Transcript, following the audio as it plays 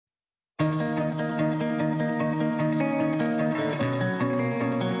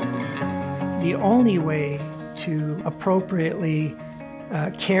The only way to appropriately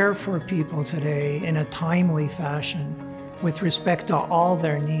care for people today in a timely fashion with respect to all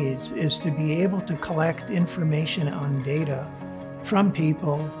their needs is to be able to collect information on data from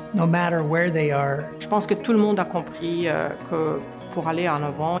people, no matter where they are. Je pense que tout le monde a compris que pour aller en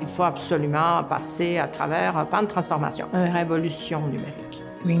avant, il faut absolument passer à travers pas une transformation, une révolution numérique.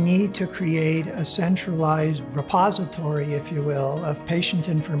 We need to create a centralized repository, if you will, of patient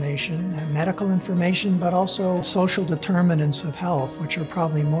information, medical information, but also social determinants of health, which are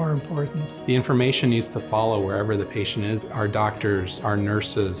probably more important. The information needs to follow wherever the patient is. Our doctors, our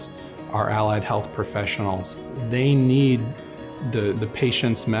nurses, our allied health professionals, they need the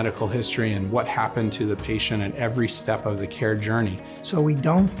patient's medical history and what happened to the patient at every step of the care journey. So we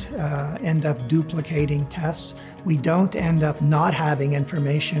don't end up duplicating tests. We don't end up not having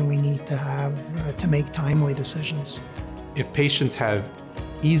information we need to have to make timely decisions. If patients have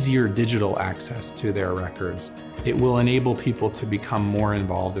easier digital access to their records, it will enable people to become more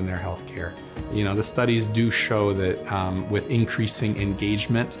involved in their healthcare. You know, the studies do show that with increasing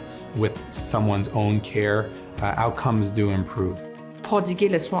engagement with someone's own care, outcomes do improve. Prodiguer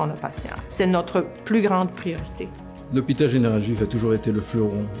les soins à nos patients, c'est notre plus grande priorité. L'hôpital général juif a toujours été le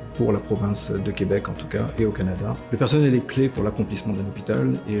fleuron pour la province de Québec en tout cas et au Canada. Le personnel est clé pour l'accomplissement d'un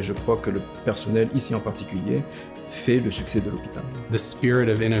hôpital et je crois que le personnel ici en particulier fait le succès de l'hôpital. The spirit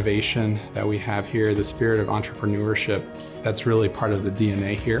of innovation that we have here, the spirit of entrepreneurship, that's really part of the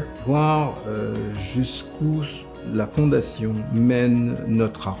DNA here. Voir jusqu'où la fondation mène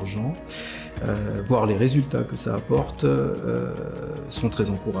notre argent, voir les résultats que ça apporte sont très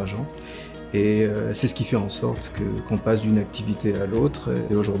encourageants. Et c'est ce qui fait en sorte qu'on passe d'une activité à l'autre.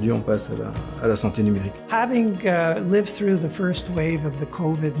 Et aujourd'hui, on passe à la santé numérique. Having lived through the first wave of the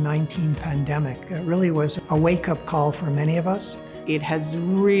COVID-19 pandemic really was a wake-up call for many of us. It has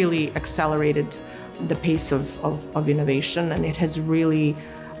really accelerated the pace of innovation, and it has really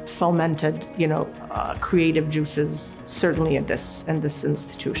fomented, creative juices, certainly in this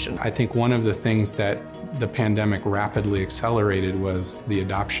institution. I think one of the things that the pandemic rapidly accelerated was the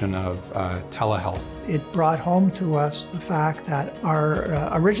adoption of telehealth. It brought home to us the fact that our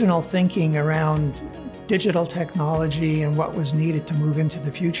original thinking around digital technology and what was needed to move into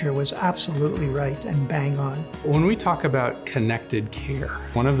the future was absolutely right and bang on. When we talk about connected care,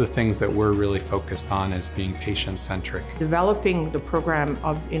 one of the things that we're really focused on is being patient-centric. Developing the program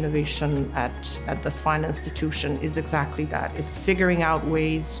of innovation at this fine institution is exactly that. It's figuring out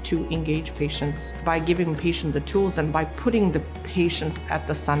ways to engage patients by giving the patient the tools and by putting the patient at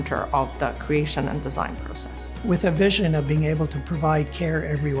the center of the creation and design process. With a vision of being able to provide care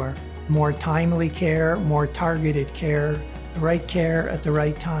everywhere. More timely care, more targeted care, the right care at the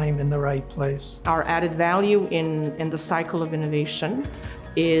right time in the right place. Our added value in the cycle of innovation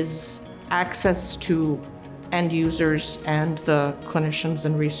is access to end users and the clinicians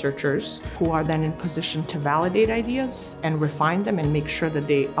and researchers who are then in position to validate ideas and refine them and make sure that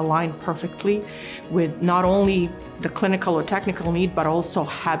they align perfectly with not only the clinical or technical need, but also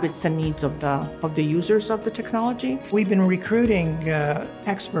habits and needs of the users of the technology. We've been recruiting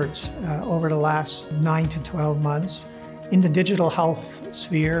experts over the last 9 to 12 months in the digital health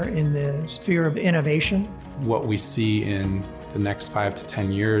sphere, in the sphere of innovation. What we see in the next 5 to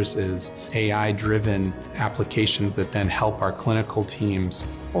 10 years is AI-driven applications that then help our clinical teams.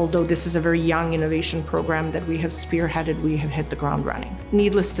 Although this is a very young innovation program that we have spearheaded, we have hit the ground running.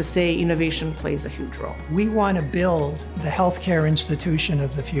 Needless to say, innovation plays a huge role. We want to build the healthcare institution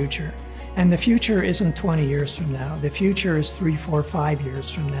of the future. And the future isn't 20 years from now. The future is 3, 4, 5 years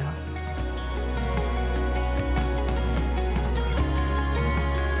from now.